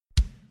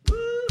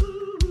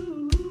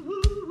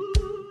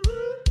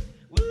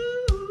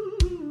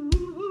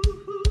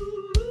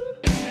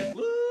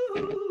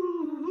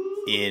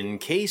In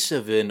case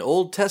of an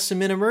Old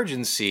Testament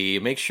emergency,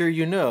 make sure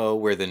you know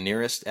where the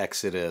nearest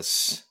exit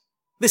is.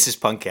 This is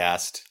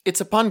Punkcast. It's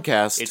a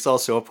puncast. It's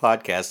also a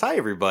podcast. Hi,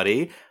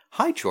 everybody.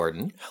 Hi,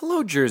 Jordan.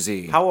 Hello,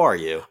 Jersey. How are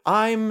you?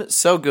 I'm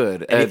so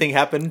good. Anything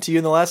happened to you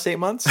in the last 8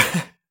 months?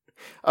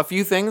 A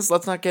few things.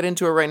 Let's not get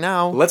into it right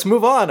now. Let's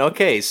move on.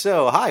 Okay,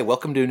 so hi,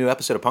 welcome to a new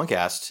episode of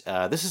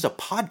Punkcast. This is a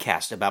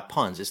podcast about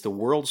puns. It's the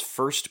world's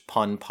first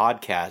pun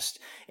podcast,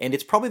 and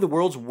it's probably the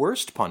world's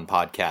worst pun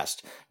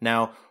podcast.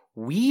 Now,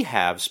 we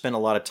have spent a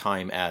lot of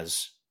time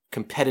as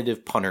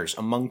competitive punners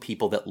among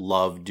people that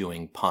love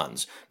doing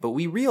puns, but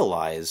we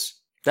realize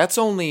That's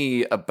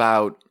only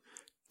about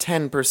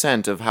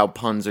 10% of how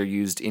puns are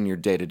used in your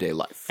day-to-day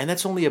life. and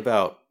that's only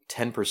about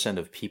 10%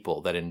 of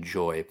people that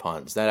enjoy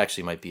puns. That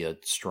actually might be a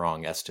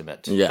strong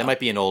estimate. Yeah. That might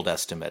be an old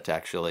estimate,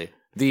 actually.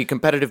 The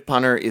competitive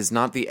punner is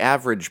not the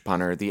average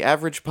punner. The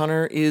average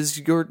punner is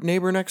your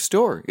neighbor next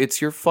door.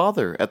 It's your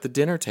father at the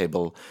dinner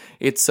table.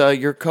 It's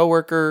your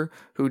coworker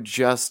who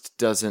just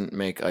doesn't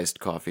make iced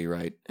coffee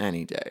right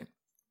any day.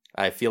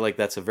 I feel like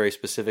that's a very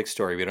specific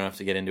story. We don't have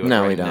to get into it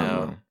No, right we don't.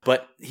 now.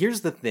 But here's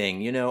the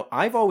thing,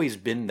 I've always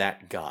been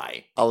that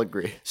guy. I'll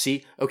agree.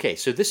 See, okay,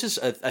 so this is,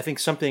 I think,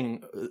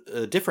 something,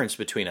 a difference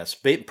between us,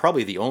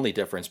 probably the only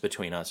difference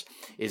between us,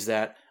 is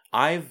that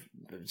I've,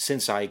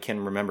 since I can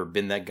remember,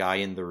 been that guy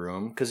in the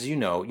room, because you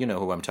know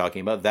who I'm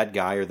talking about, that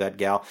guy or that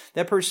gal,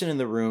 that person in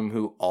the room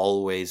who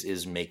always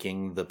is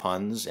making the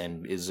puns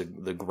and is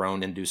the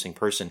groan-inducing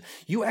person.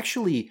 You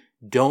actually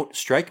don't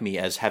strike me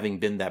as having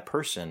been that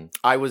person.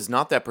 I was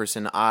not that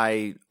person.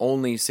 I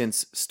only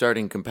since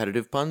starting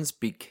competitive puns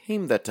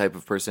became that type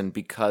of person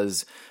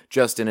because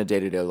just in a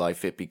day-to-day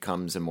life it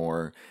becomes a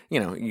more,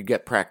 you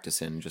get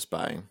practice in just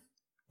by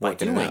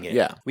working doing out. it.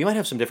 Yeah. We might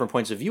have some different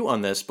points of view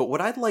on this, but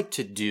what I'd like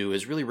to do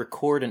is really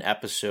record an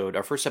episode,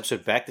 our first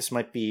episode back. This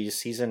might be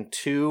season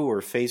 2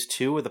 or phase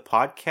 2 of the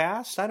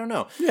podcast. I don't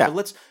know. Yeah.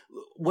 But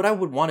what I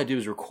would want to do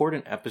is record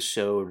an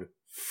episode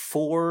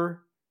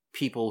for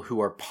people who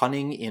are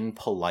punning in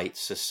polite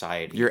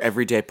society. Your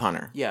everyday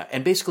punner. Yeah,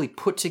 and basically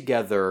put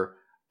together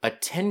a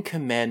 10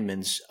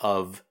 commandments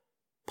of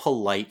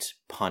polite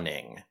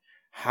punning.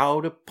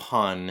 How to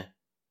pun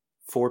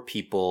for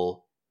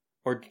people,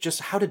 or just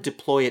how to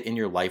deploy it in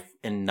your life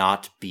and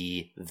not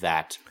be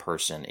that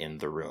person in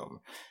the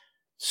room.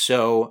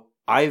 So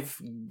I've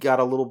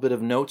got a little bit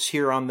of notes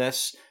here on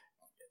this.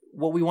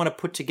 What we want to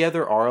put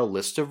together are a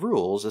list of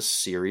rules, a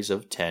series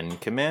of 10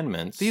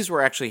 commandments. These were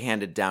actually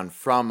handed down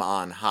from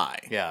on high.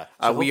 Yeah.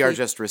 We are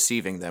just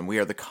receiving them. We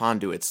are the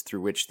conduits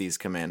through which these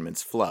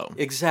commandments flow.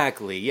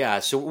 Exactly, yeah.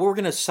 So we're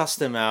going to suss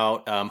them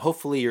out.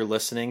 Hopefully you're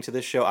listening to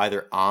this show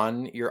either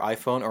on your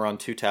iPhone or on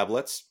 2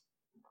 tablets.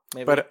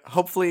 Maybe. But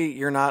hopefully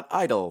you're not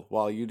idle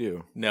while you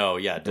do. No,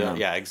 yeah, No.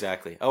 yeah,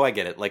 exactly. Oh, I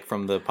get it. Like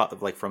from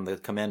the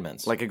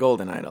commandments. Like a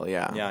golden idol,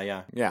 yeah.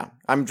 Yeah. Yeah.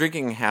 I'm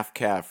drinking half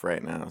calf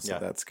right now, so Yeah.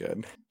 that's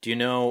good. Do you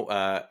know?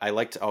 I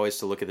liked always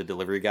to look at the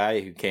delivery guy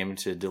who came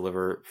to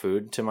deliver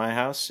food to my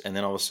house, and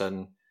then all of a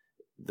sudden,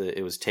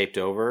 it was taped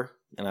over,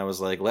 and I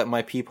was like, "Let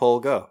my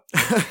peephole go."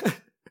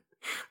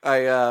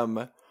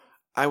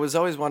 I was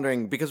always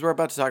wondering, because we're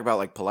about to talk about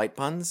like polite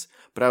puns,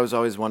 but I was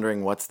always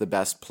wondering what's the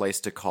best place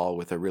to call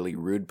with a really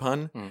rude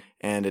pun.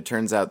 And it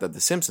turns out that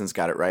The Simpsons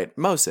got it right.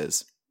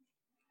 Moses.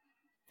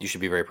 You should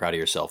be very proud of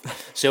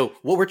yourself. So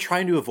what we're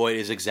trying to avoid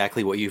is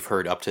exactly what you've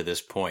heard up to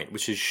this point,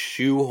 which is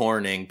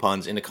shoehorning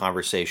puns into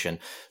conversation.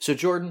 So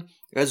Jordan,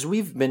 as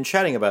we've been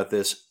chatting about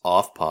this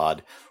off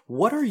pod,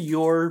 what are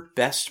your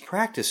best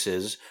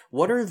practices?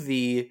 What are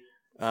the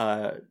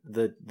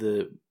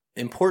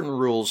important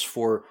rules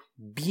for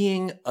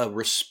being a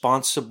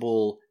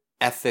responsible,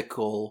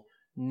 ethical,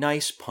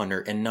 nice punner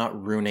and not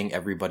ruining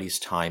everybody's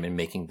time and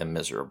making them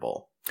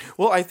miserable?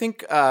 Well, I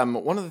think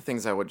one of the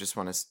things I would just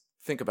want to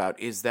think about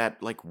is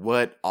that, like,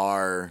 what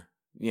are,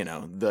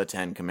 the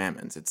 10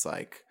 commandments? It's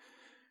like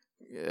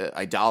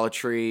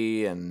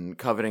idolatry and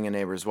coveting a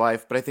neighbor's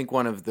wife. But I think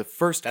one of the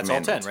first That's all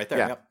commandments... 10 right there.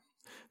 Yeah. Yep.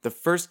 The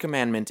first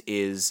commandment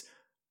is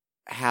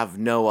have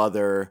no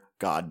other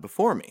God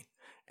before me.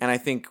 And I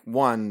think,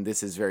 one,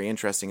 this is very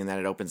interesting in that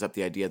it opens up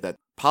the idea that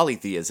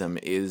polytheism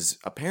is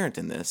apparent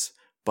in this,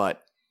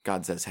 but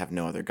God says, have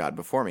no other God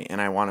before me. And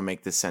I want to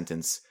make this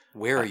sentence...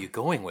 Where are you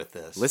going with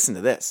this? Listen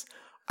to this.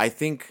 I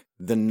think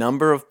the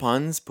number of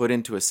puns put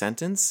into a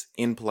sentence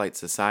in polite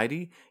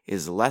society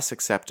is less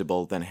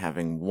acceptable than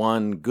having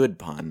one good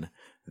pun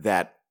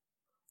that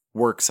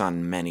works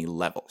on many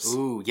levels.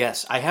 Ooh,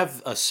 yes. I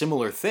have a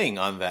similar thing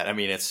on that. I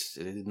mean, it's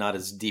not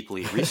as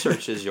deeply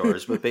researched as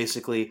yours, but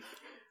basically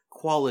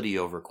quality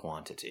over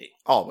quantity.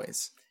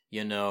 Always.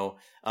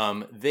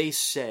 They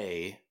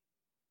say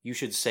you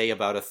should say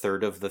about a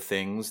third of the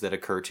things that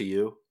occur to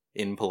you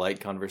in polite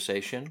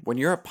conversation. When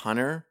you're a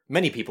punner...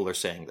 Many people are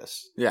saying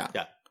this. Yeah.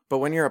 Yeah. But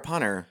when you're a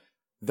punner,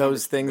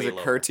 those things way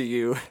occur lower. to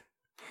you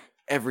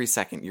every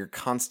second. You're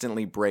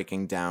constantly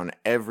breaking down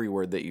every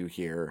word that you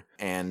hear,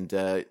 and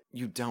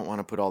you don't want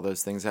to put all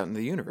those things out in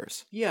the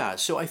universe. Yeah,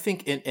 so I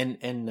think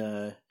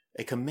a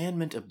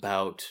commandment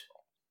about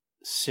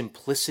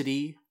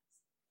simplicity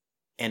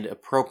and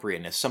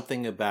appropriateness.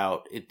 Something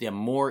about it. Yeah,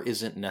 more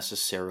isn't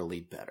necessarily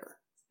better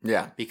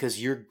Yeah.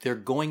 because they're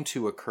going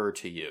to occur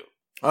to you.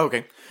 Oh,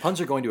 okay. Puns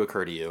are going to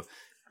occur to you.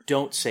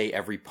 Don't say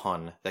every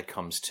pun that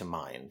comes to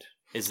mind.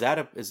 Is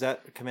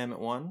that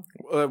commandment 1?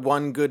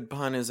 One good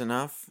pun is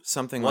enough.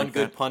 Something One like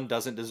good that. pun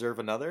doesn't deserve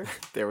another?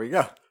 There we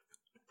go.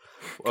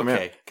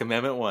 Okay,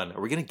 commandment 1.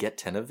 Are we going to get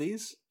 10 of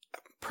these?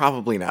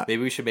 Probably not.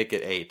 Maybe we should make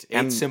it 8. 8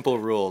 And- simple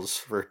rules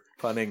for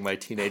punning my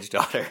teenage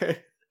daughter.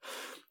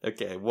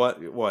 Okay,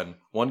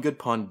 one good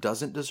pun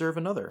doesn't deserve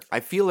another. I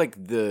feel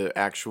like the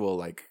actual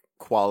like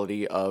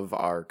quality of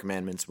our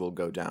commandments will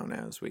go down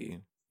as we,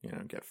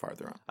 get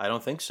farther on. I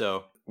don't think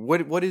so.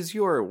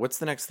 What's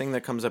the next thing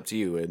that comes up to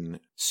you? And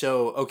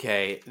So,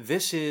 okay,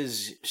 this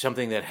is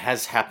something that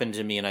has happened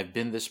to me, and I've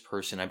been this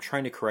person. I'm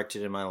trying to correct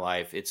it in my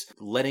life. It's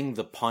letting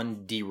the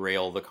pun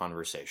derail the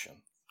conversation.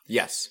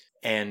 yes,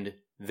 And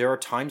there are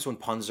times when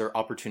puns are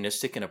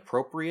opportunistic and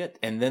appropriate,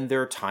 and then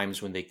there are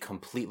times when they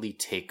completely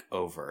take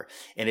over.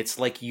 And it's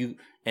like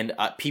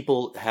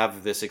people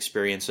have this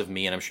experience of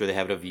me, and I'm sure they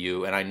have it of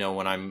you. And I know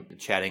when I'm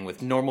chatting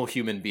with normal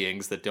human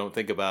beings that don't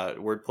think about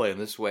wordplay in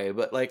this way,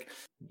 but like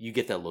you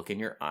get that look in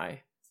your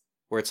eye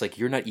where it's like,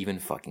 you're not even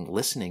fucking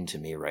listening to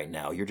me right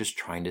now. You're just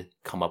trying to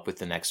come up with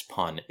the next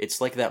pun.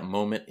 It's like that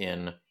moment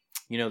in,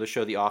 the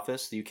show The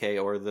Office, the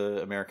UK or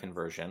the American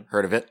version.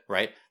 heard of it.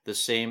 Right?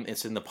 It's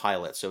in the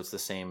pilot, so it's the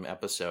same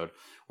episode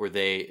where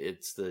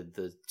it's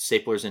the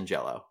staplers in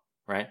Jell-O,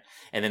 right?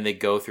 And then they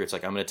go through, it's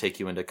like, I'm going to take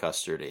you into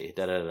custody,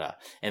 da-da-da-da.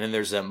 And then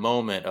there's that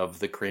moment of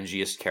the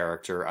cringiest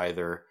character,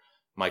 either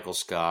Michael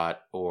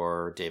Scott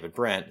or David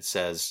Brent,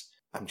 says,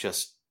 I'm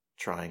just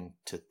trying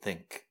to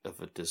think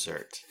of a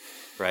dessert,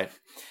 right?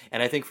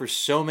 And I think for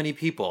so many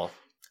people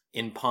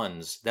in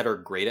puns that are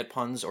great at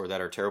puns or that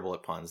are terrible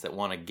at puns that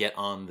want to get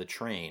on the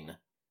train,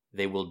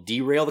 they will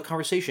derail the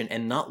conversation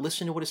and not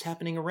listen to what is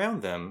happening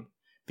around them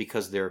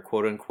because they're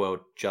quote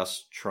unquote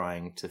just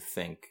trying to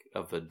think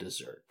of a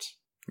dessert.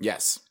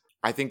 Yes,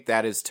 I think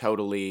that is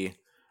totally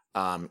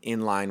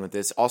in line with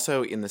this.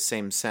 Also, in the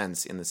same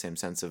sense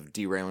of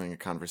derailing a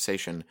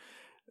conversation,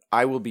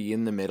 I will be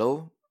in the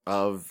middle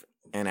of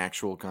an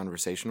actual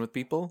conversation with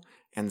people,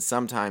 and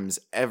sometimes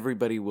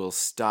everybody will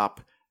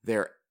stop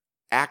their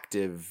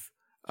active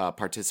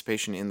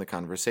participation in the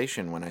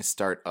conversation when I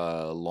start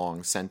a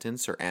long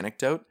sentence or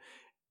anecdote,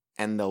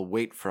 and they'll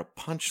wait for a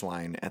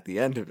punchline at the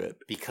end of it.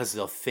 Because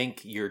they'll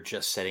think you're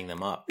just setting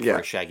them up Yeah.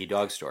 for a Shaggy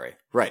Dog story.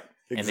 Right.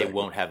 And Exactly.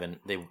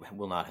 they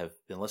will not have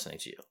been listening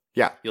to you.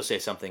 Yeah. You'll say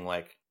something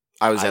like,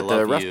 I was I at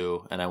the love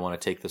you and I want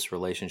to take this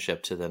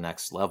relationship to the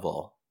next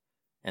level.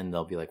 And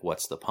they'll be like,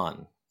 what's the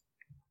pun?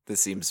 This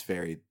seems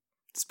very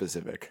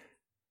specific.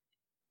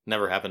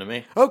 Never happened to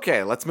me.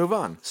 Okay, let's move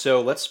on.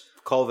 So let's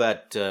call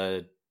that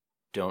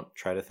don't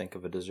try to think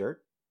of a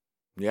dessert.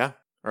 Yeah.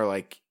 Or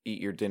like,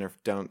 eat your dinner,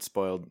 don't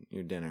spoil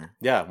your dinner.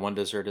 Yeah, one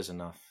dessert is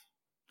enough.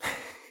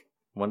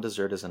 One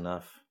dessert is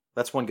enough.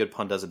 That's one good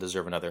pun doesn't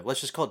deserve another.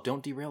 Let's just call it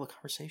don't derail a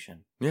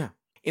conversation. Yeah.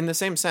 In the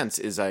same sense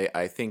is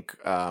I think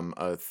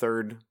a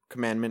third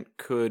commandment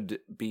could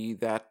be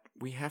that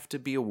we have to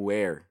be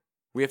aware.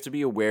 We have to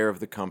be aware of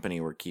the company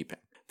we're keeping.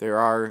 There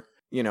are,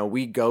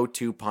 we go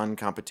to pun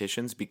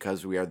competitions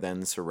because we are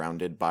then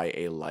surrounded by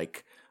a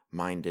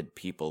like-minded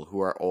people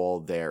who are all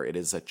there. It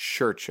is a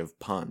church of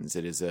puns.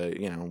 It is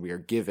we are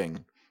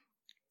giving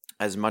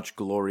as much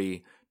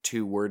glory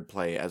to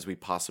wordplay as we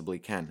possibly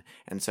can.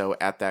 And so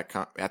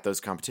at those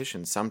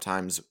competitions,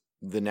 sometimes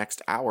the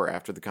next hour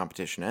after the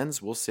competition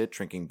ends, we'll sit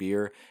drinking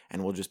beer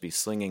and we'll just be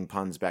slinging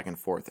puns back and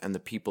forth. And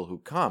the people who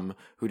come,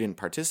 who didn't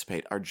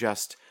participate,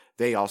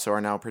 they also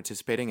are now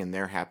participating and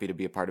they're happy to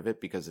be a part of it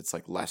because it's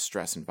like less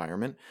stress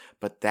environment.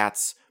 But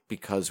that's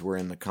because we're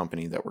in the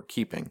company that we're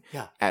keeping.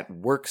 Yeah. At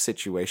work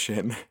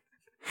situation,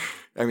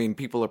 I mean,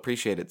 people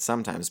appreciate it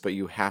sometimes, but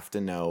you have to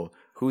know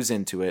who's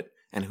into it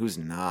and who's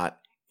not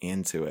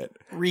into it.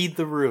 Read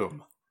the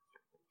room.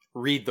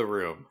 Read the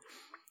room.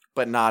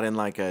 But not in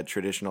like a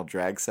traditional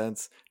drag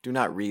sense. Do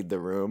not read the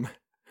room.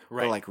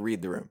 Right. Or like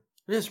read the room.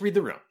 Just read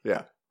the room.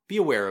 Yeah. Be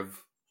aware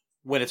of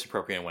when it's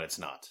appropriate and when it's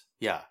not.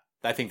 Yeah.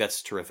 I think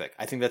that's terrific.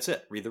 I think that's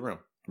it. Read the room.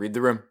 Read the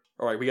room.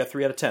 All right. We got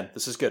 3 out of 10.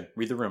 This is good.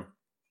 Read the room.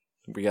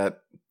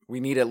 We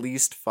need at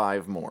least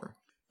 5 more.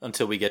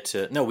 Until we get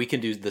to... No, we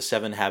can do the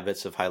 7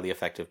 habits of highly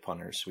effective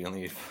punners. We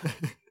only need...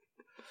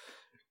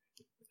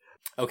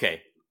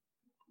 Okay.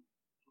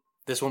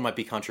 This one might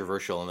be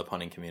controversial in the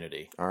punning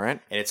community. All right.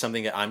 And it's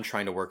something that I'm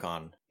trying to work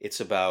on. It's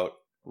about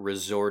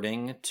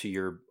resorting to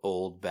your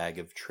old bag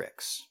of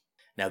tricks.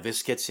 Now,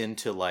 this gets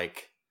into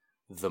like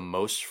the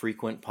most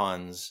frequent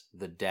puns,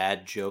 the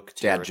dad joke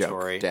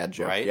territory. Dad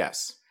joke, right?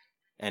 yes.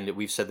 And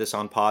we've said this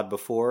on pod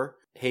before.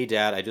 Hey,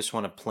 Dad, I just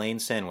want a plain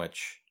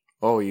sandwich.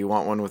 Oh, you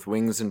want one with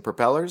wings and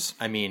propellers?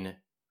 I mean,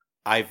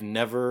 I've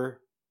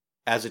never...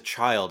 As a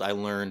child, I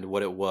learned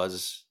what it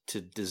was to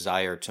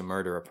desire to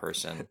murder a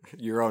person.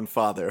 Your own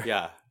father.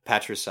 Yeah,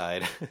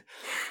 patricide,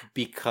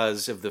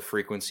 because of the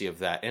frequency of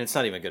that. And it's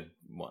not even a good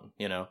one,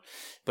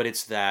 But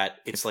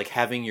it's like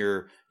having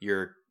your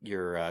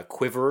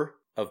quiver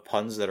of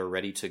puns that are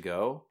ready to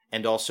go,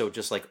 and also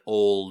just like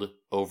old,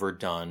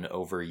 overdone,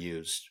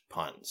 overused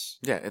puns.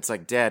 Yeah, it's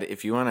like, Dad,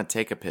 if you want to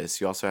take a piss,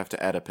 you also have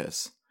to add a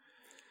piss.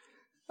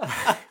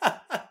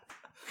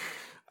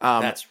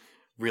 That's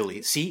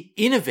really, see,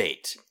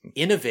 innovate,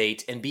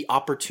 and be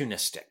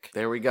opportunistic.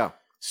 There we go.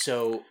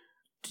 So,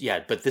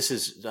 yeah, but this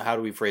is, how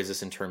do we phrase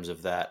this in terms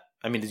of that?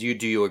 I mean,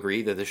 do you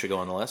agree that this should go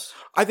on the list?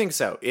 I think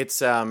so. It's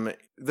the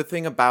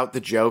thing about the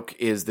joke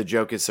is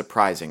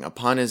surprising. A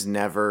pun is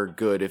never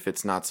good if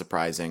it's not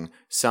surprising.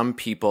 Some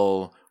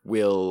people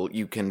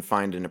you can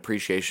find an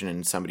appreciation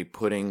in somebody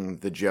putting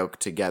the joke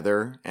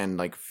together and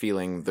like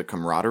feeling the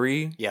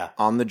camaraderie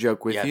on the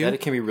joke with you. Yeah,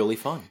 that can be really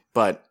fun.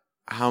 But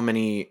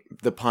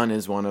the pun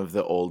is one of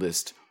the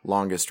oldest,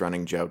 longest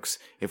running jokes.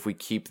 If we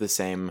keep the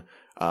same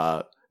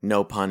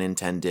no pun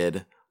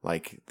intended,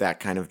 like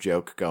that kind of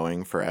joke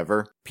going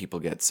forever, people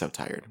get so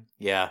tired.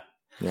 Yeah.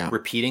 Yeah.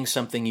 Repeating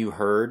something you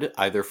heard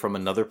either from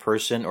another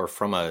person or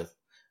from a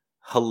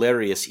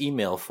hilarious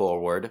email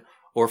forward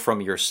or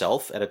from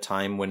yourself at a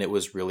time when it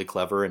was really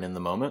clever and in the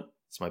moment.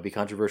 This might be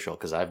controversial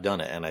because I've done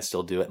it and I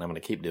still do it and I'm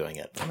going to keep doing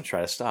it. I'm going to try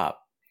to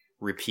stop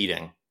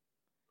repeating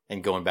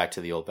and going back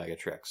to the old bag of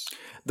tricks.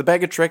 The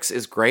bag of tricks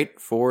is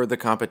great for the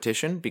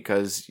competition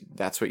because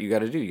that's what you got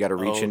to do. You got to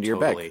reach into your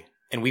bag.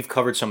 And we've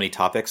covered so many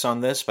topics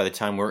on this. By the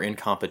time we're in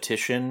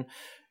competition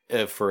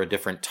for a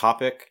different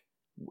topic,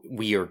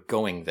 we are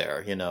going there,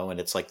 and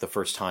it's like the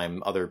first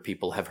time other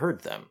people have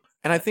heard them.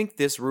 And I think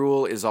this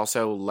rule is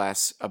also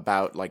less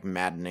about like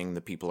maddening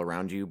the people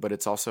around you, but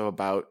it's also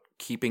about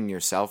keeping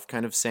yourself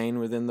kind of sane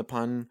within the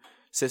pun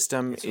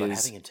system. It's about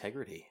having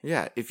integrity.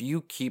 Yeah. If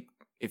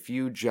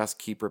you just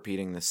keep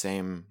repeating the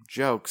same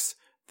jokes,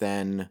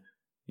 then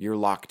you're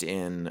locked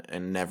in a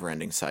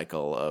never-ending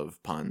cycle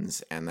of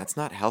puns, and that's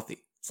not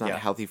healthy. It's not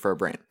healthy for a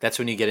brain. That's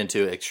when you get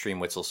into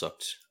extreme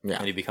Witzelsucht. Yeah.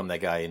 And you become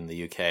that guy in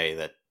the UK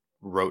that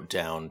wrote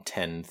down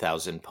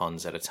 10,000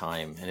 puns at a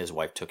time, and his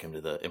wife took him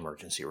to the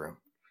emergency room.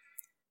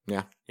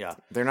 Yeah. Yeah.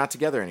 They're not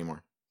together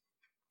anymore.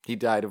 He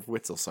died of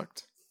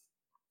Witzelsucht.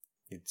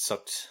 It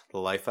sucked the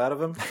life out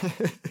of him?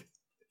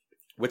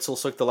 Witzel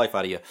sucked the life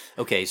out of you.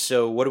 Okay,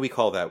 so what do we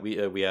call that?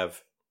 We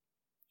have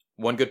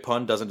one good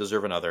pun doesn't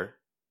deserve another.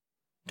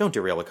 Don't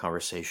derail a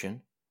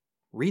conversation.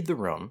 Read the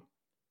room.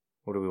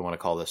 What do we want to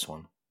call this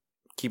one?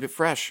 Keep it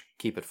fresh.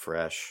 Keep it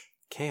fresh.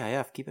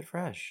 KIF, keep it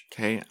fresh.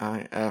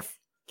 KIF.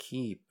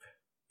 Keep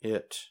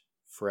it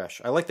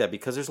fresh. I like that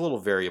because there's a little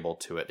variable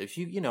to it. If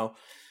you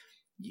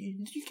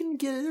can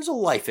get, there's a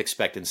life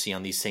expectancy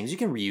on these things. You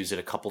can reuse it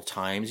a couple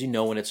times.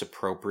 When it's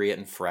appropriate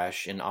and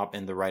fresh and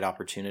the right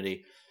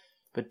opportunity.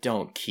 But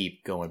don't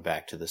keep going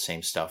back to the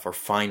same stuff or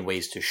find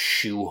ways to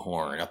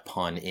shoehorn a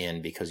pun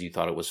in because you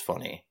thought it was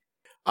funny.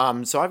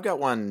 So I've got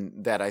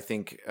one that I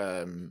think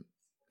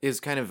is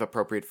kind of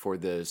appropriate for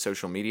the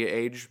social media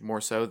age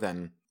more so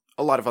than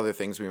a lot of other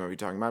things we might be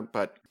talking about,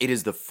 but it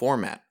is the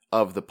format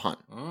of the pun.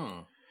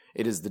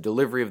 It is the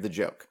delivery of the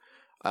joke.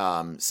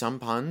 Some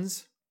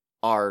puns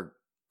are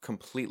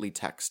completely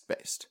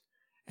text-based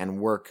and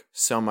work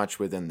so much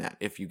within that.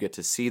 If you get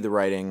to see the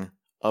writing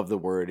of the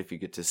word, if you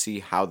get to see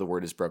how the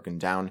word is broken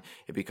down,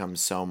 it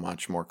becomes so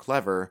much more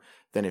clever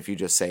than if you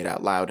just say it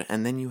out loud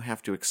and then you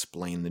have to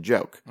explain the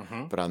joke.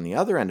 Mm-hmm. But on the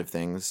other end of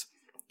things,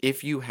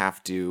 if you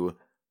have to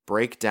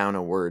break down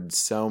a word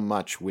so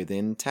much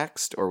within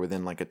text or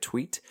within like a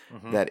tweet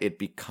that it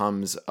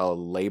becomes a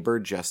labor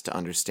just to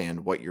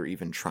understand what you're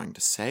even trying to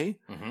say,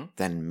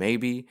 then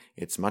maybe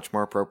it's much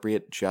more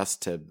appropriate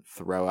just to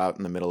throw out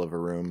in the middle of a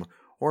room,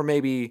 or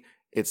maybe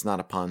it's not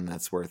a pun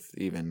that's worth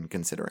even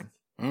considering.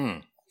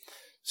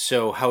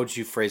 So how would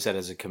you phrase that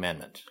as a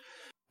commandment?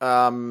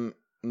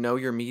 Know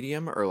your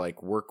medium, or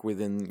like work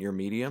within your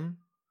medium.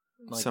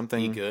 Like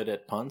something. Be good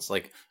at puns?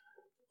 Like,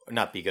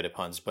 not be good at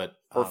puns, but...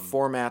 Or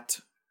format.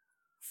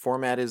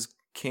 Format is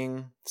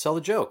king. Sell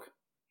the joke.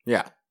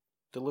 Yeah.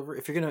 Deliver.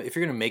 If you're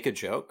gonna make a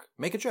joke,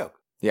 make a joke.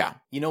 Yeah.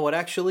 You know what?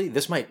 Actually,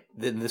 this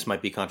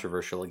might be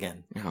controversial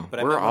again. Oh,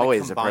 but we're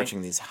always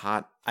approaching these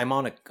hot. I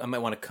might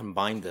want to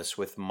combine this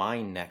with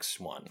my next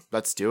one.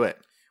 Let's do it.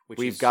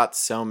 We've got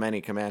so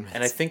many commandments,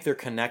 and I think they're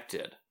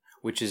connected.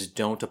 Which is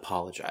don't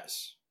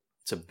apologize.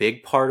 It's a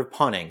big part of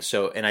punning.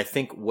 So, and I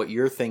think what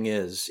your thing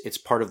is, it's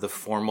part of the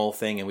formal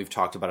thing, and we've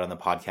talked about it on the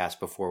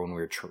podcast before when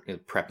we were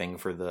prepping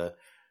for the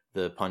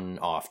pun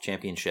off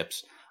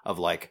championships of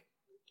like,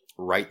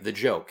 write the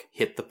joke,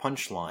 hit the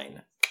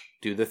punchline,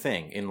 do the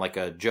thing in like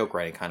a joke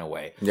writing kind of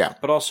way. Yeah.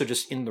 But also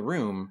just in the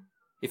room,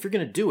 if you're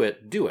going to do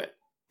it, do it.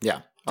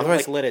 Yeah. Don't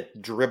like let it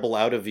dribble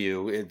out of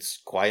you. It's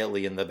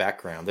quietly in the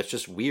background. That's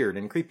just weird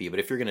and creepy. But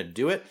if you're going to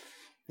do it,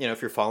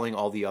 if you're following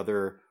all the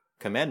other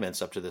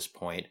commandments up to this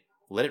point,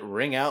 let it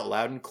ring out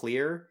loud and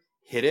clear,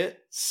 hit it,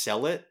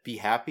 sell it, be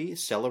happy,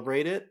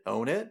 celebrate it,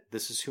 own it.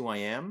 This is who I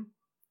am.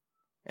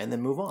 And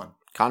then move on.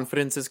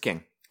 Confidence is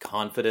king.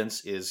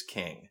 Confidence is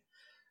king.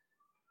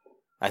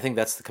 I think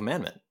that's the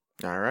commandment.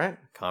 All right.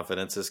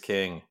 Confidence is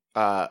king.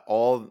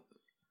 What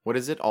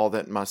is it? All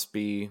that must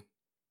be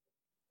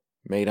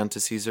made unto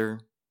Caesar.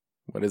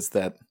 What is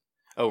that?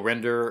 Oh,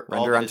 render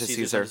unto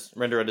Caesar.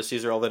 Render unto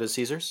Caesar all that is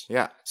Caesar's?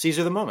 Yeah.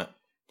 Caesar the moment.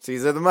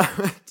 Seize the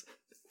moment.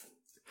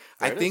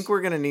 I There it think is.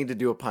 we're going to need to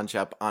do a punch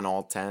up on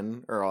all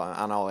 10 or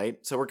on all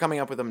 8. So we're coming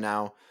up with them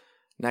now.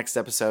 Next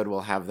episode,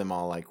 we'll have them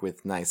all like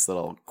with nice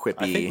little quippy.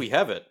 I think we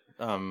have it.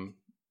 I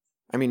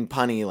mean,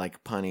 punny,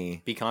 like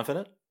punny. Be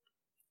confident.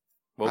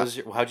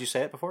 How'd you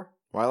say it before?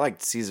 Well, I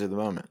liked Caesar the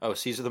moment. Oh,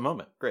 seize the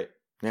moment. Great.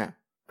 Yeah.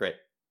 Great.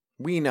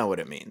 We know what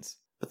it means.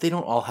 But they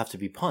don't all have to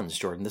be puns,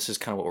 Jordan. This is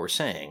kind of what we're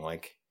saying.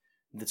 Like,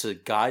 it's a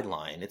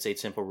guideline. It's 8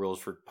 simple rules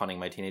for punning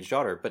my teenage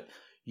daughter. But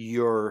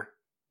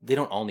they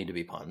don't all need to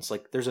be puns.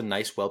 Like, there's a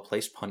nice,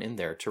 well-placed pun in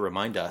there to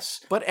remind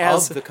us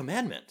of the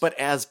commandment. But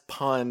as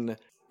pun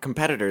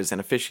competitors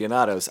and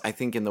aficionados, I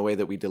think in the way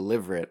that we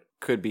deliver it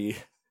could be...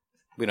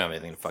 We don't have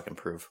anything to fucking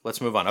prove.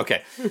 Let's move on.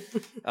 Okay.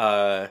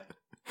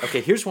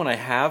 Okay, here's one I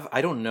have.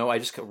 I don't know. I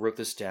just wrote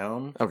this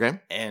down. Okay.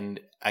 And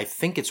I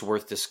think it's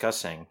worth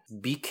discussing.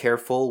 Be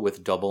careful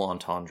with double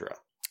entendre.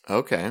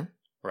 Okay.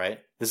 Right?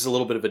 This is a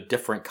little bit of a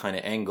different kind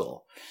of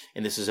angle.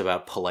 And this is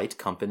about polite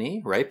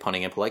company, right?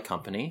 Punning and polite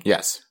company.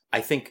 Yes. I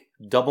think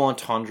double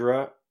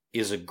entendre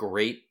is a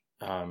great...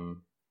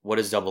 what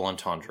is double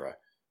entendre?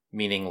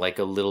 Meaning like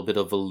a little bit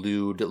of a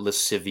lewd,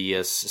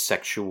 lascivious,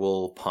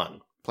 sexual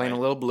pun. Plain a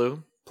little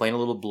blue. Plain a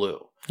little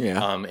blue.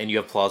 Yeah. And you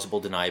have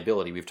plausible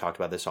deniability. We've talked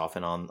about this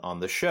often on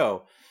the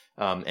show.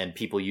 And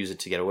people use it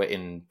to get away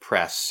in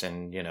press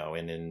and,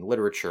 and in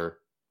literature.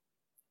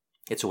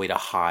 It's a way to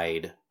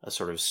hide a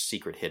sort of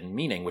secret hidden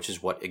meaning, which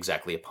is what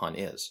exactly a pun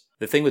is.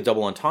 The thing with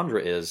double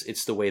entendre is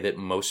it's the way that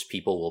most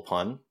people will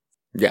pun.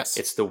 Yes.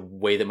 It's the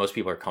way that most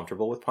people are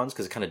comfortable with puns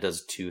because it kind of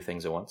does two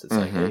things at once. It's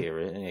like, hey,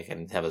 you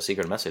can have a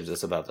secret message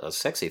that's about a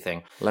sexy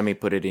thing. Let me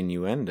put it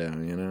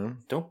innuendo,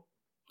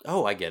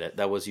 Oh, I get it.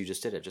 You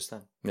just did it just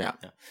then. Yeah.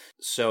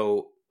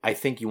 So I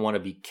think you want to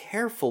be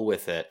careful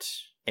with it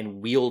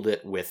and wield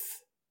it with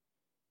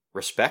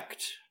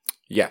respect.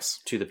 Yes.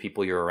 To the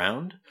people you're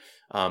around.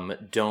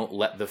 Don't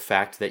let the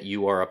fact that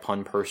you are a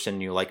pun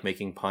person, you like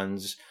making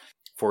puns,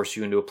 force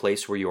you into a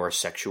place where you are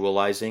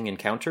sexualizing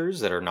encounters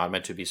that are not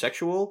meant to be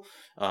sexual,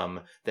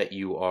 that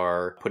you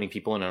are putting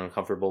people in an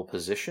uncomfortable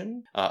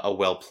position. A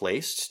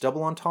well-placed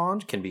double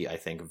entendre can be, I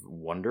think,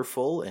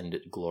 wonderful and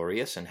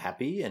glorious and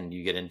happy, and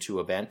you get into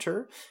a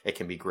banter. It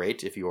can be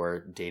great if you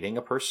are dating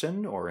a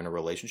person or in a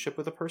relationship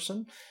with a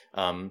person,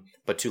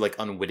 but to like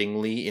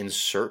unwittingly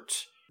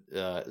insert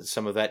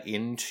some of that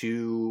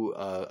into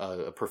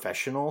a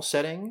professional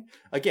setting,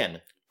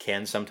 again,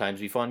 can sometimes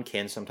be fun,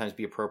 can sometimes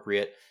be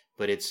appropriate,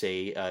 but it's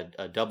a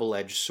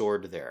double-edged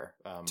sword there.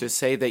 To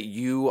say that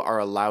you are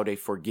allowed a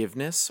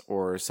forgiveness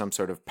or some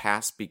sort of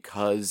pass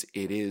because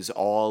it is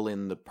all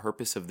in the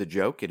purpose of the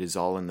joke, it is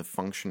all in the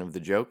function of the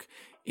joke,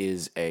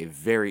 is a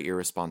very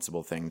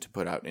irresponsible thing to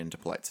put out into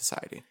polite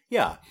society.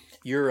 Yeah,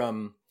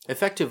 you're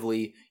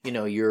effectively,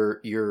 you're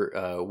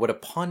what a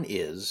pun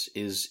is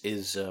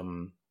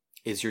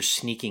you're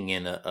sneaking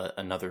in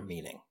another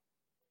meaning,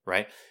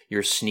 right?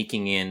 You're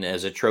sneaking in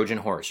as a Trojan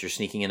horse. You're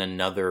sneaking in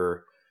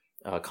another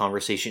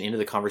conversation into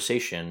the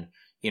conversation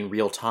in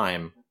real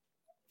time,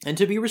 and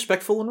to be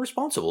respectful and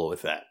responsible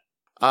with that.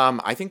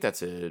 I think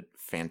that's a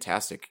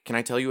fantastic. Can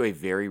I tell you a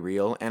very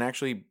real and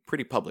actually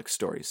pretty public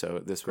story?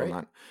 So this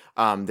will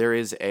not. There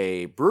is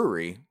a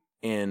brewery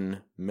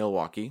in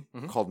Milwaukee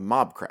called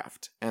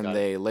Mobcraft, and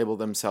they label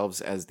themselves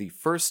as the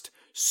first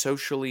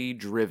socially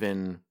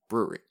driven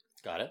brewery.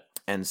 Got it.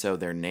 And so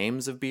their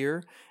names of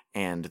beer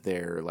and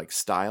their like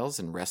styles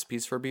and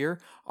recipes for beer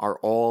are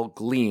all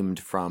gleamed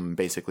from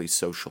basically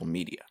social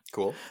media.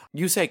 Cool.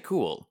 You say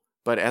cool,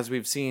 but as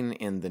we've seen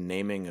in the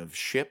naming of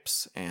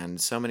ships and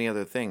so many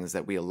other things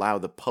that we allow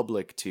the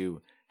public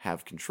to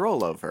have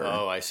control over.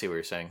 Oh, I see what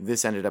you're saying.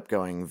 This ended up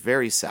going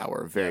very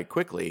sour very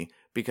quickly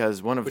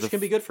because which can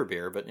be good for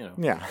beer, but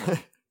Yeah.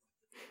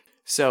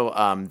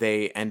 So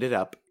they ended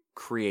up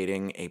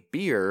creating a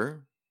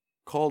beer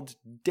called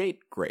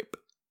Date Grape.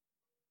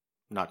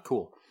 Not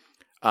cool.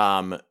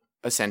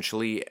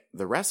 Essentially,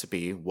 the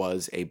recipe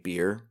was it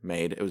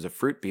was a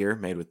fruit beer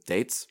made with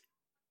dates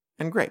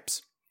and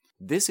grapes.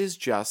 This is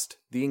just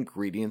the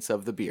ingredients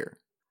of the beer.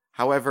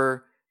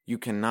 However, you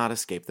cannot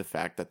escape the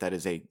fact that that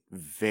is a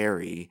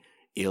very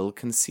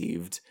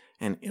ill-conceived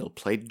and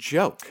ill-played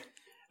joke.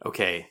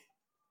 Okay,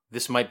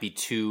 this might be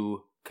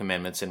 2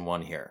 commandments in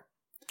one here.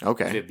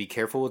 Okay. So we have be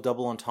careful with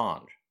double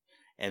entendre.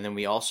 And then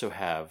we also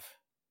have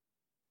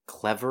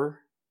clever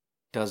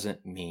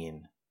doesn't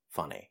mean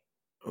funny.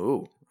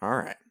 Ooh, all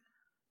right.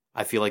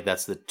 I feel like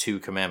that's the 2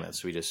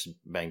 commandments we just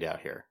banged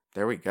out here.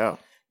 There we go.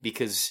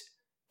 Because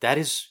that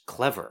is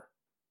clever.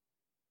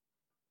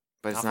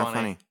 But it's not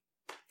funny.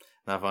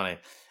 Not funny.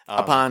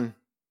 A pun,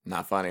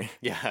 not funny.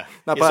 Yeah.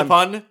 Not it's pun. a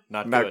pun,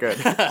 not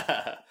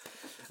good.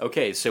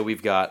 Okay, so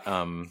we've got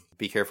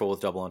be careful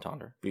with double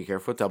entendre. Be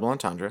careful with double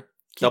entendre.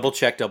 Double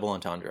check double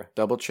entendre.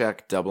 Double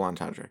check double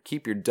entendre.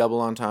 Keep your double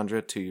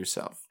entendre to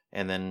yourself.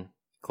 And then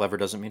clever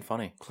doesn't mean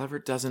funny. Clever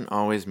doesn't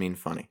always mean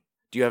funny.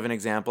 Do you have an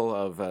example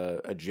of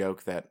a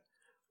joke that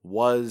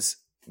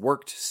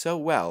worked so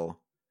well,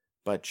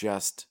 but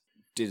just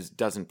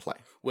doesn't play?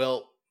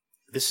 Well,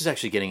 this is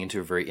actually getting into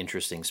a very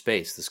interesting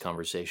space, this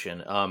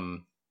conversation.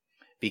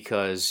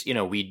 because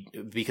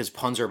because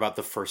puns are about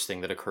the first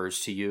thing that occurs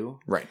to you,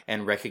 Right.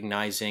 and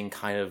recognizing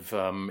kind of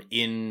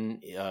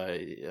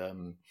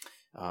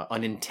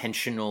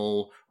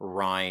unintentional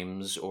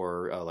rhymes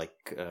or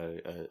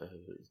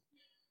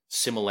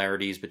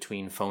similarities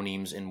between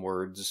phonemes in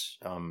words.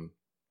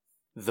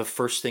 The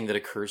first thing that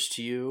occurs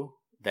to you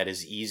that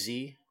is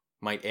easy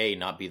might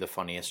not be the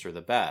funniest or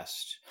the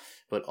best,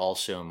 but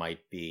also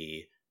might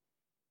be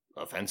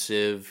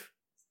offensive,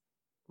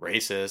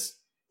 racist,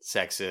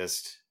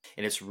 sexist.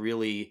 And it's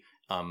really,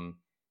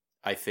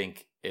 I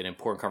think, an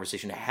important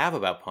conversation to have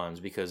about puns,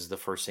 because the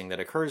first thing that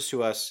occurs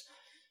to us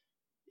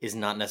is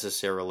not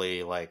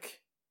necessarily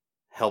like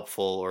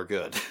helpful or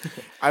good.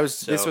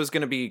 This was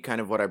going to be kind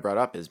of what I brought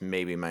up is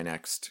maybe my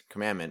next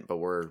commandment, but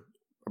we're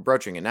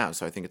broaching it now,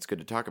 so I think it's good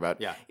to talk about.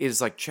 Yeah.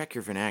 Is like check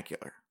your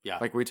vernacular. Yeah.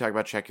 Like we talk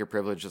about check your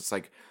privilege. It's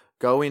like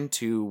go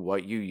into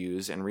what you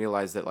use and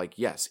realize that like,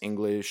 yes,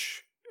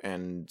 English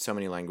and so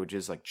many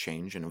languages like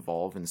change and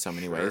evolve in so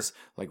many ways.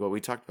 Like what we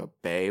talked about,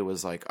 Bay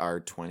was like our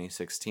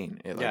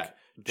 2016.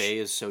 Bay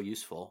is so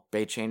useful.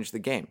 Bay changed the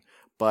game.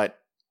 But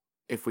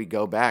if we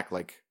go back,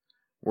 like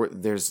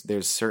there's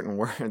certain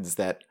words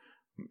that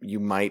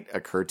you might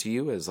occur to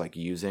you as like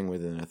using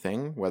within a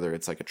thing, whether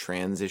it's like a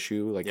trans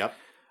issue. Like, Yep.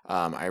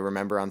 I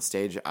remember on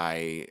stage,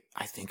 I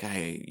think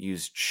I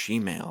used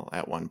she-male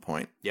at one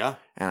point. Yeah.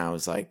 And I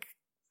was like,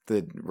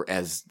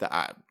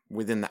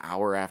 within the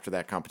hour after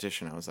that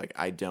competition, I was like,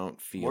 I don't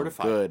feel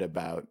Mortified. good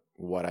about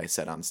what I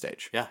said on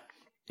stage. Yeah.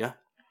 Yeah.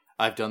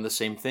 I've done the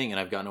same thing and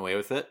I've gotten away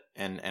with it,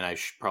 and I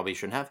probably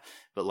shouldn't have,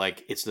 but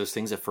like it's those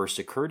things that first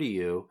occur to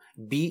you.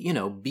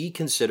 Be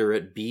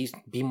considerate, be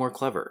more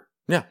clever.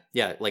 Yeah.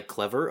 Yeah, like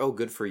clever. Oh,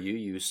 good for you.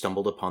 You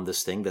stumbled upon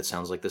this thing that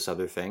sounds like this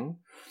other thing.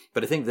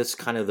 But I think that's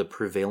kind of the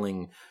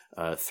prevailing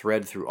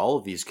thread through all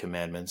of these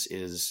commandments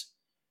is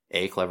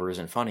A, clever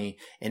isn't funny,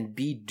 and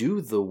B,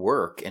 do the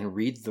work and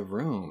read the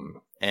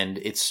room. And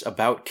it's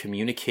about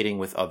communicating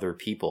with other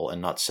people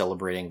and not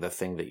celebrating the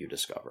thing that you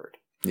discovered.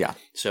 Yeah.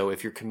 So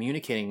if you're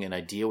communicating an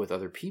idea with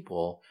other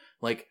people,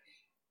 like,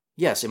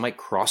 yes, it might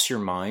cross your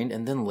mind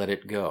and then let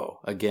it go.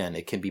 Again,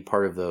 it can be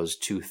part of those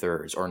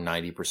 2/3 or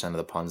 90% of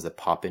the puns that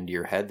pop into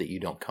your head that you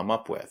don't come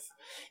up with.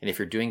 And if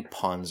you're doing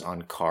puns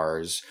on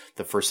cars,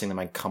 the first thing that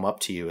might come up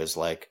to you is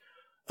like,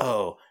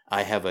 oh,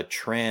 I have a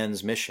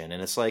transmission.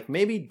 And it's like,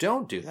 maybe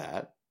don't do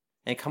that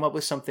and come up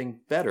with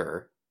something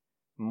better,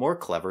 more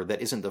clever,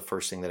 that isn't the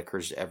first thing that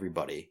occurs to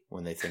everybody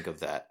when they think of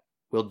that.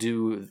 Will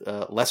do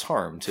less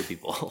harm to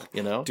people,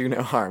 Do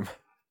no harm.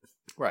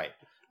 Right.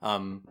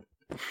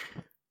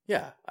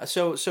 Yeah.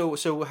 So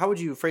how would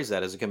you phrase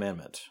that as a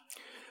commandment?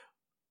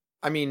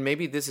 I mean,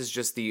 maybe this is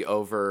just the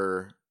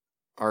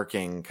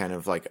overarching kind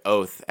of like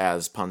oath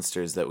as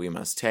punsters that we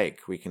must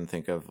take. We can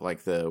think of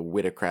like the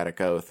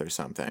Wittocratic oath or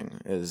something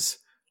is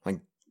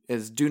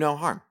do no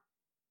harm.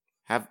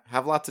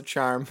 Have lots of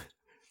charm,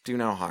 do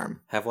no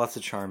harm. Have lots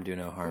of charm, do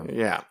no harm.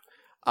 Yeah.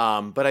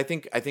 But I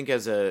think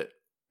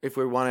if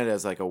we want it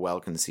as like a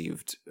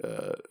well-conceived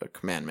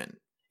commandment,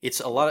 it's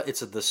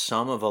the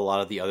sum of a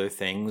lot of the other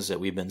things that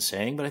we've been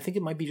saying, but I think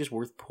it might be just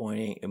worth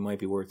pointing. It might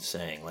be worth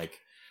saying, like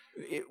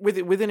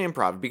within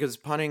improv, because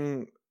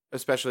punning,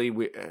 especially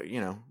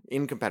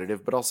in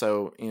competitive, but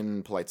also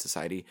in polite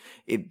society,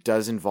 it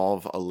does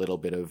involve a little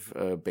bit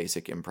of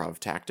basic improv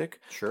tactic.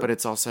 Sure. But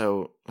it's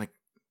also like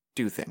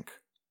do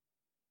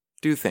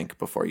think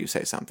before you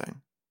say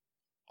something.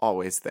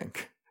 Always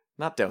think,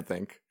 not don't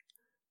think.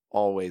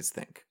 Always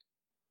think.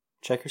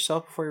 Check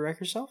yourself before you wreck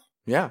yourself?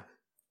 Yeah.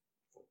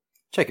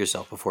 Check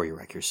yourself before you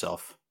wreck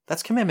yourself.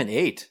 That's commandment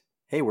 8.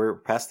 Hey, we're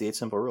past the 8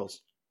 simple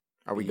rules.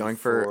 Are we going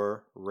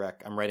for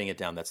wreck? I'm writing it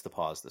down. That's the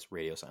pause, this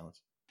radio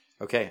silence.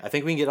 Okay, I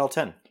think we can get all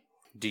 10.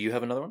 Do you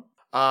have another one?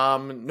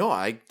 No,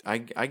 I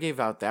gave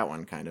out that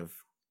one kind of.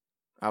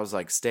 I was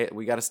like,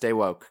 we got to stay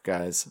woke,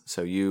 guys.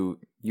 So you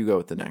go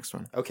with the next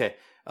one. Okay.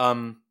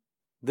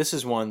 This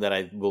is one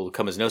that will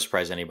come as no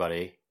surprise to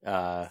anybody.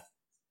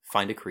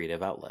 Find a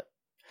creative outlet.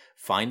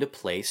 Find a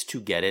place to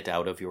get it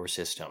out of your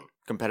system.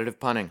 Competitive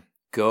punning.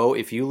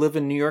 If you live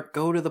in New York,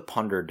 go to the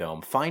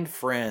Punderdome. Find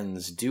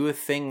friends. Do a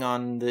thing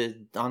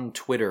on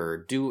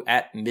Twitter. Do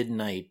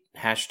 @midnight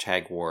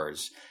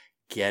 #wars.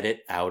 Get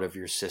it out of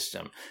your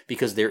system.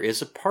 Because there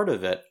is a part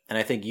of it, and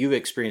I think you've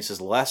experienced this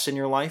less in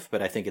your life,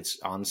 but I think it's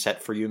on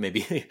set for you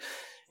maybe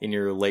in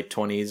your late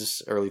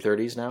 20s, early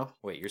 30s now.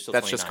 Wait, you're still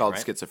 29, That's just called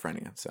right?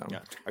 schizophrenia. So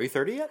Yeah. Are you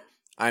 30 yet?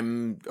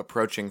 I'm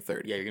approaching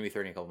 30. Yeah, you're going to be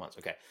 30 in a couple months.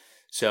 Okay.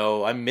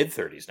 So I'm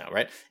mid-30s now,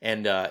 right?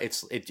 And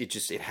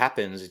it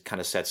happens, it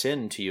kind of sets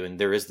into you, and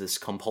there is this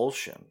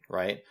compulsion,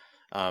 right?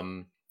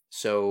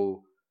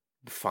 So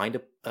find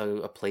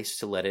a place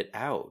to let it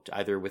out,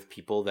 either with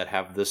people that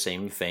have the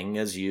same thing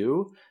as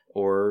you,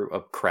 or a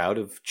crowd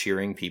of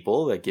cheering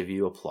people that give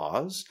you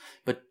applause.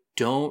 But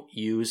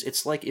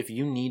it's like if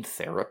you need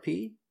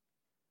therapy,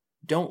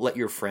 don't let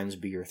your friends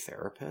be your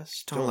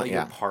therapist. Don't let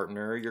your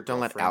partner, your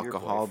don't let girlfriend,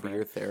 alcohol your be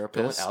your boyfriend.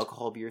 therapist. Don't let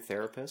alcohol be your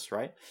therapist,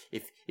 right?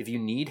 If you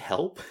need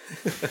help,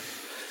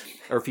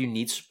 or if you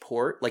need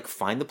support, like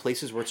find the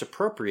places where it's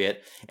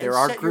appropriate. There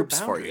are groups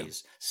for you.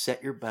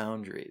 Set your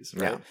boundaries,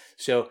 right? Yeah.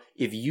 So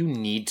if you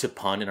need to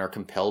pun and are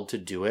compelled to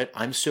do it,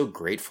 I'm so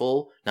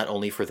grateful not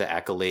only for the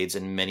accolades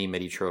and many,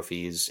 many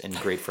trophies and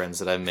great friends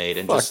that I've made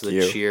and just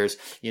the cheers,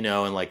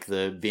 and like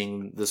the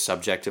being the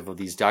subject of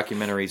these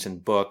documentaries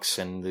and books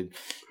and the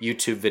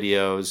YouTube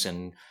videos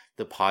and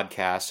the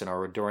podcast and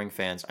our adoring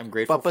fans. I'm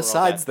grateful But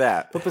besides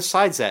that. But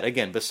besides that,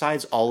 again,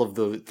 besides all of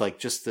the, like,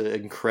 just the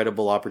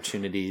incredible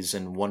opportunities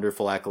and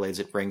wonderful accolades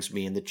it brings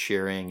me and the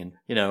cheering and,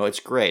 it's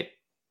great.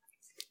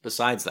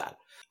 Besides that,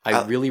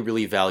 I really,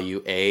 really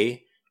value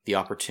the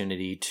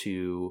opportunity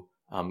to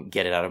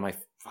get it out of my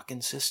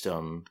fucking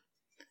system,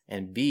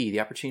 and B, the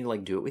opportunity to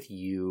like do it with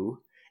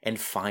you and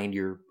find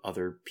your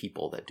other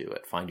people that do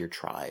it. Find your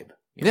tribe,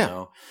 you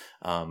know,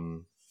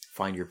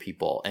 find your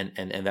people.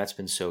 And that's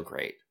been so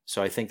great.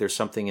 So I think there's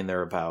something in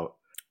there about,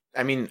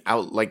 I mean,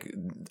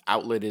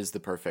 outlet is the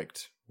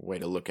perfect way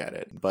to look at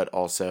it. But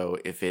also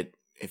if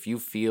you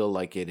feel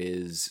like it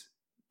is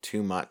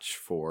too much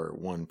for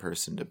one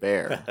person to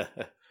bear,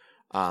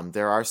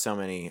 there are so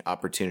many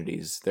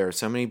opportunities. There are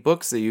so many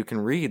books that you can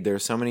read. There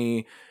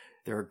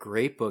are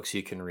great books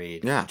you can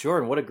read. Yeah.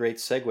 Jordan, what a great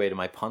segue to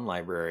my pun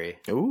library.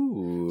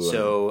 Ooh.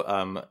 So,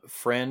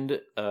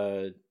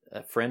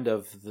 a friend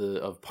of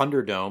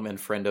Punderdome and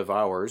friend of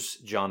ours,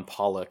 John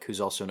Pollock, who's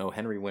also an O.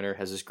 Henry winner,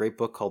 has this great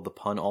book called The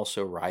Pun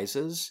Also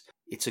Rises.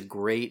 It's a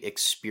great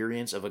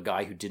experience of a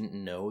guy who didn't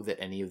know that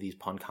any of these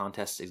pun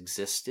contests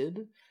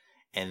existed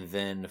and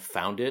then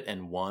found it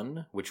and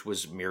won, which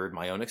was mirrored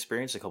my own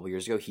experience a couple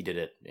years ago. He did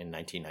it in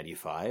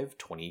 1995,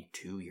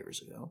 22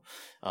 years ago.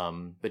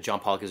 But John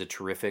Pollock is a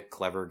terrific,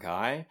 clever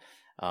guy.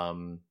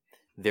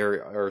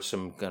 There are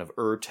some kind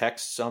of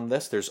texts on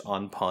this. There's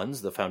On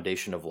Puns, The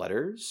Foundation of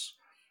Letters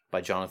by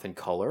Jonathan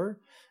Culler.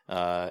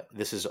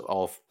 This is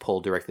all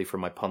pulled directly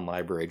from my pun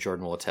library.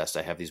 Jordan will attest.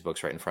 I have these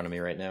books right in front of me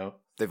right now.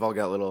 They've all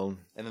got little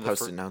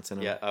post-it notes in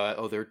them.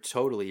 Yeah. They're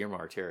totally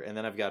earmarked here. And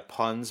then I've got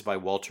Puns by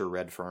Walter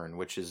Redfern,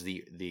 which is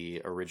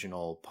the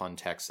original pun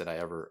text that I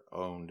ever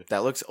owned.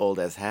 That looks old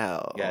as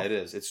hell. Yeah, it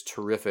is. It's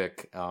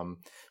terrific.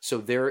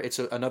 So it's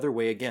another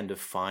way, again, to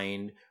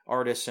find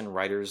artists and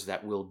writers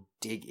that will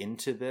dig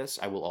into this.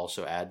 I will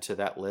also add to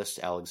that list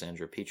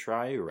Alexandra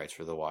Petri, who writes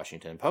for the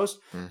Washington Post,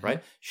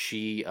 right?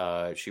 She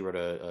wrote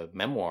a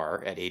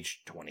memoir at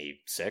age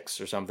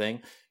 26 or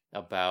something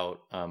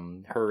about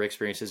her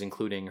experiences,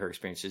 including her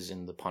experiences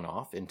in the Pun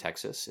Off in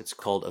Texas. It's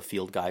called A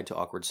Field Guide to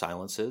Awkward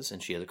Silences,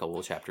 and she has a couple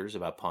of chapters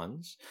about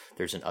puns.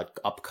 There's an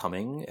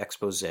upcoming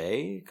expose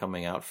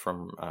coming out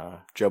from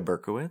Joe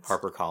Berkowitz,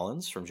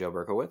 HarperCollins, from Joe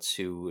Berkowitz,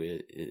 who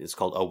is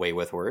called Away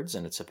with Words,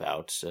 and it's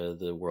about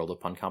the world of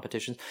pun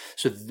competitions.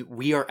 So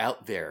we are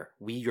out there.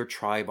 We, your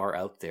tribe, are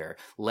out there.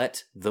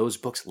 Let those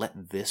books,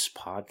 let this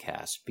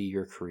podcast be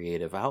your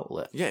creative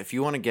outlet. Yeah, if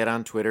you want to get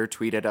on Twitter,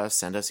 tweet at us,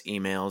 send us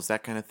emails,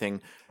 that kind of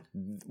thing.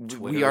 Twitter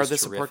we are the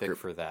support terrific group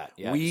for that.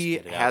 Yeah, we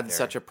had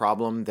such a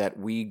problem that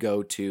we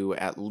go to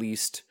at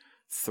least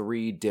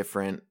 3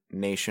 different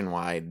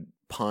nationwide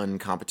pun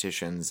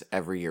competitions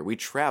every year. We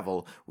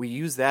travel. We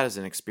use that as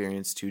an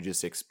experience to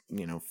just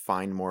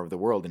find more of the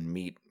world and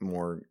meet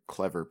more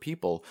clever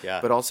people.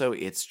 Yeah. But also,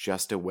 it's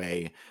just a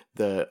way.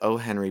 The O.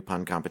 Henry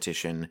pun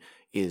competition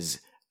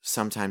is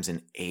sometimes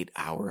an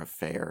 8-hour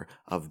affair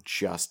of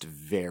just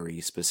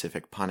very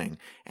specific punning,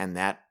 and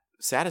that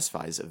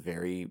satisfies a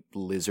very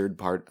lizard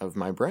part of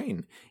my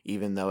brain,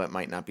 even though it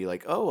might not be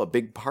like, a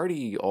big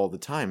party all the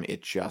time.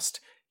 It just,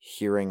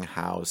 hearing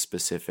how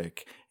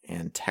specific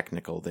and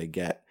technical they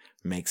get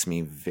makes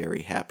me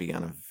very happy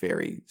on a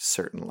very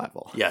certain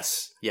level.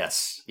 Yes.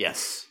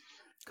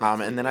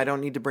 And then I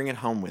don't need to bring it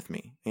home with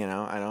me.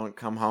 I don't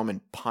come home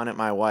and pun at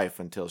my wife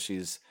until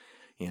she's,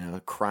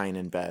 crying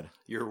in bed.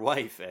 Your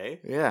wife, eh?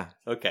 Yeah.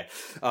 Okay.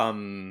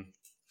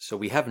 So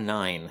we have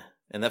 9,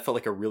 and that felt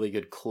like a really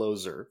good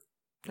closer.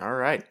 All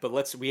right. But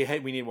we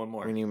need one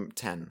more. We need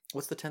 10.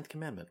 What's the 10th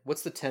commandment?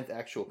 What's the 10th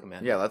actual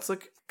commandment? Yeah, let's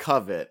look.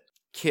 Covet,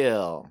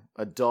 kill,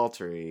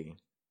 adultery.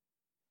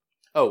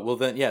 Oh, well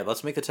then, yeah,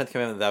 let's make the 10th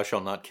commandment, thou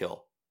shalt not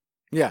kill.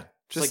 Yeah.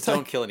 Just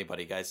don't kill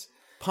anybody, guys.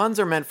 Puns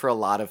are meant for a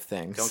lot of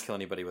things. Don't kill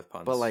anybody with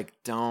puns. But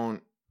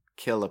don't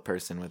kill a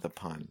person with a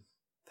pun.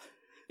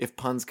 If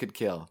puns could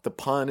kill, the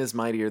pun is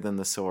mightier than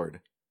the sword.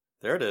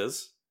 There it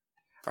is.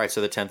 All right, so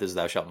the 10th is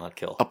thou shalt not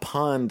kill. A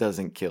pun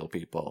doesn't kill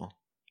people.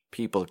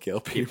 People kill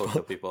people. People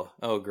kill people.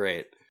 Oh,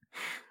 great.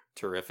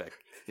 Terrific.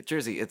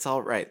 Jersey, it's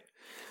all right.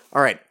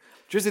 All right.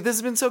 Jersey, this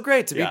has been so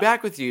great to be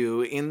back with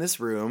you in this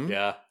room.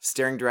 Yeah.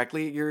 Staring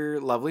directly at your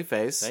lovely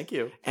face. Thank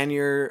you. And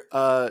your,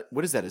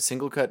 what is that, a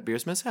single cut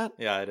Beersmith's hat?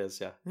 Yeah, it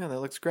is, yeah. Yeah, that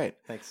looks great.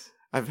 Thanks.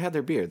 I've had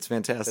their beer. It's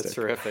fantastic. It's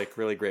terrific.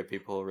 Really great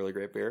people. Really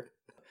great beer.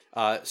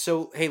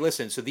 So, hey,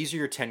 listen. So these are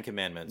your 10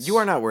 commandments. You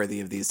are not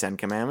worthy of these 10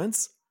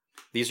 commandments.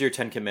 These are your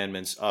 10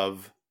 commandments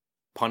of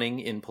punning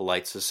in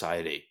polite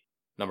society.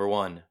 Number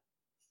 1.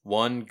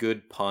 One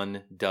good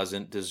pun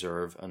doesn't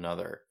deserve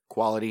another.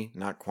 Quality,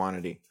 not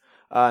quantity.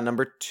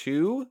 Number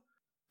 2,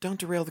 don't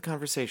derail the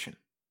conversation.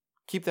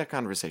 Keep that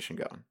conversation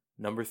going.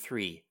 Number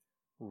 3,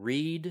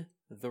 read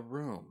the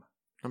room.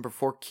 Number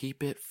 4,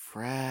 keep it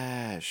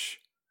fresh.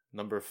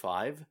 Number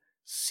 5,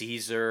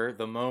 Caesar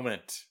the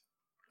moment.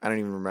 I don't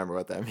even remember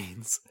what that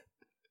means.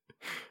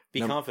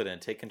 Be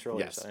confident. Take control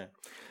Yes. of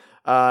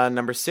yourself.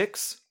 Number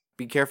 6,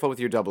 be careful with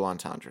your double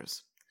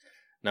entendres.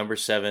 Number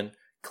 7,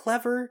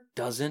 clever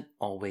doesn't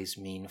always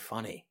mean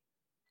funny.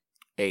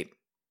 8,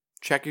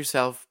 check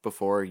yourself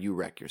before you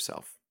wreck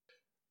yourself.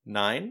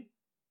 9,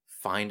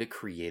 find a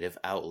creative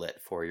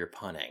outlet for your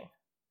punning.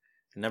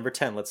 Number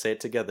 10, let's say it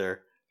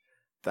together.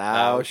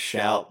 Thou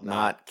shalt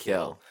not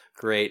kill.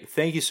 Great.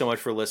 Thank you so much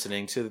for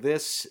listening to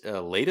this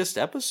latest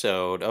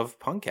episode of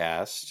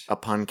Puncast. A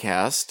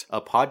puncast.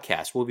 A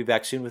podcast. We'll be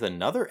back soon with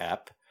another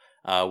ep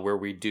where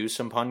we do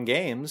some pun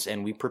games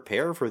and we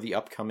prepare for the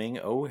upcoming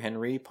O.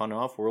 Henry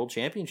Pun-Off World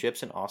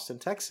Championships in Austin,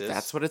 Texas.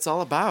 That's what it's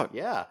all about.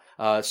 Yeah.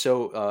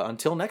 So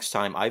until next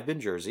time, I've been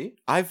Jersey.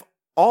 I've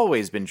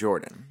always been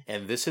Jordan.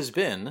 And this has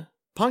been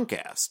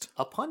Puncast.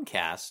 a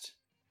Puncast.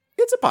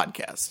 It's a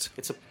podcast.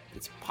 It's a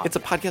podcast. It's a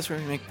podcast where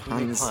we make We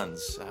make puns.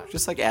 puns.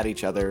 Just like at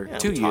each other, Yeah,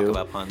 to we you. talk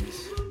about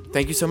puns.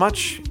 Thank you so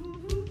much.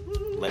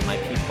 Let my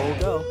peephole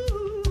go.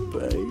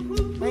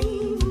 Bye.